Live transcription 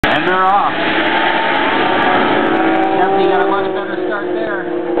her off. Stephanie got a much better start there.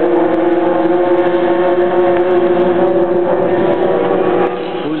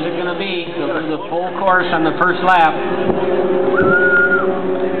 Who's it going to be? Go through the full course on the first lap.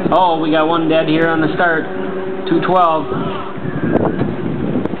 Oh, we got one dead here on the start. 2:12.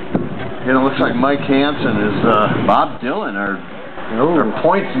 And it looks like Mike Hansen is Bob Dillon, our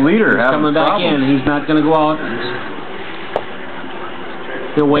points leader. He's coming back in. He's not going to go out.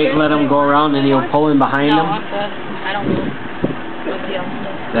 He'll wait and let him go around, and he'll pull in behind him. I don't know.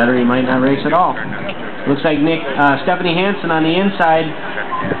 That or he might not race at all. Looks like Stephanie Hansen on the inside.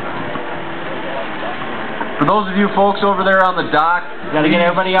 For those of you folks over there on the dock, got to get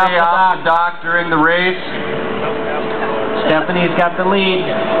everybody off the dock during the race. Stephanie's got the lead.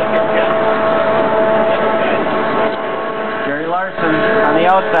 Jerry Larson on the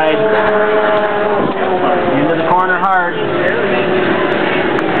outside. Into the corner hard.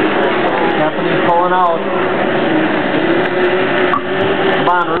 Stephanie's pulling out. Come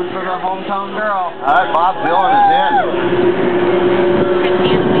on, root for the hometown girl. All right, Bob Dillon is in.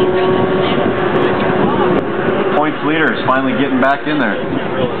 Points leader is finally getting back in there.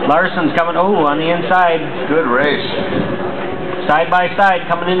 Larson's coming, on the inside. Good race. Side by side,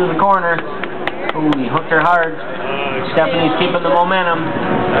 coming into the corner. He hooked her hard. Stephanie's keeping the momentum.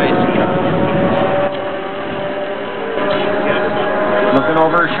 Looking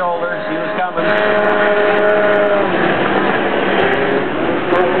over her shoulder, see who's coming.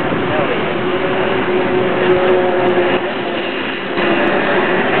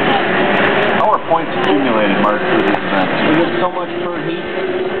 How are points accumulated, Mark, for these events? We get so much per heat,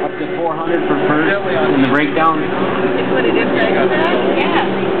 up to 400 for first in the breakdown. It's what it is right now? Yeah.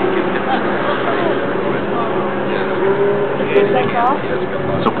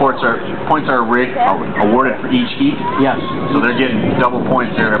 So points are awarded for each heat? Yes. So they're getting double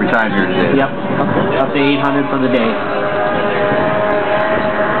points there every time here today? Yep. Up to 800 for the day.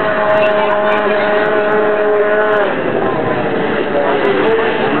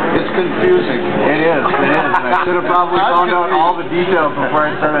 It's confusing. It is. And I should have probably found out all the details before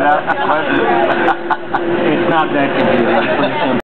I started asking questions. It's not that confusing.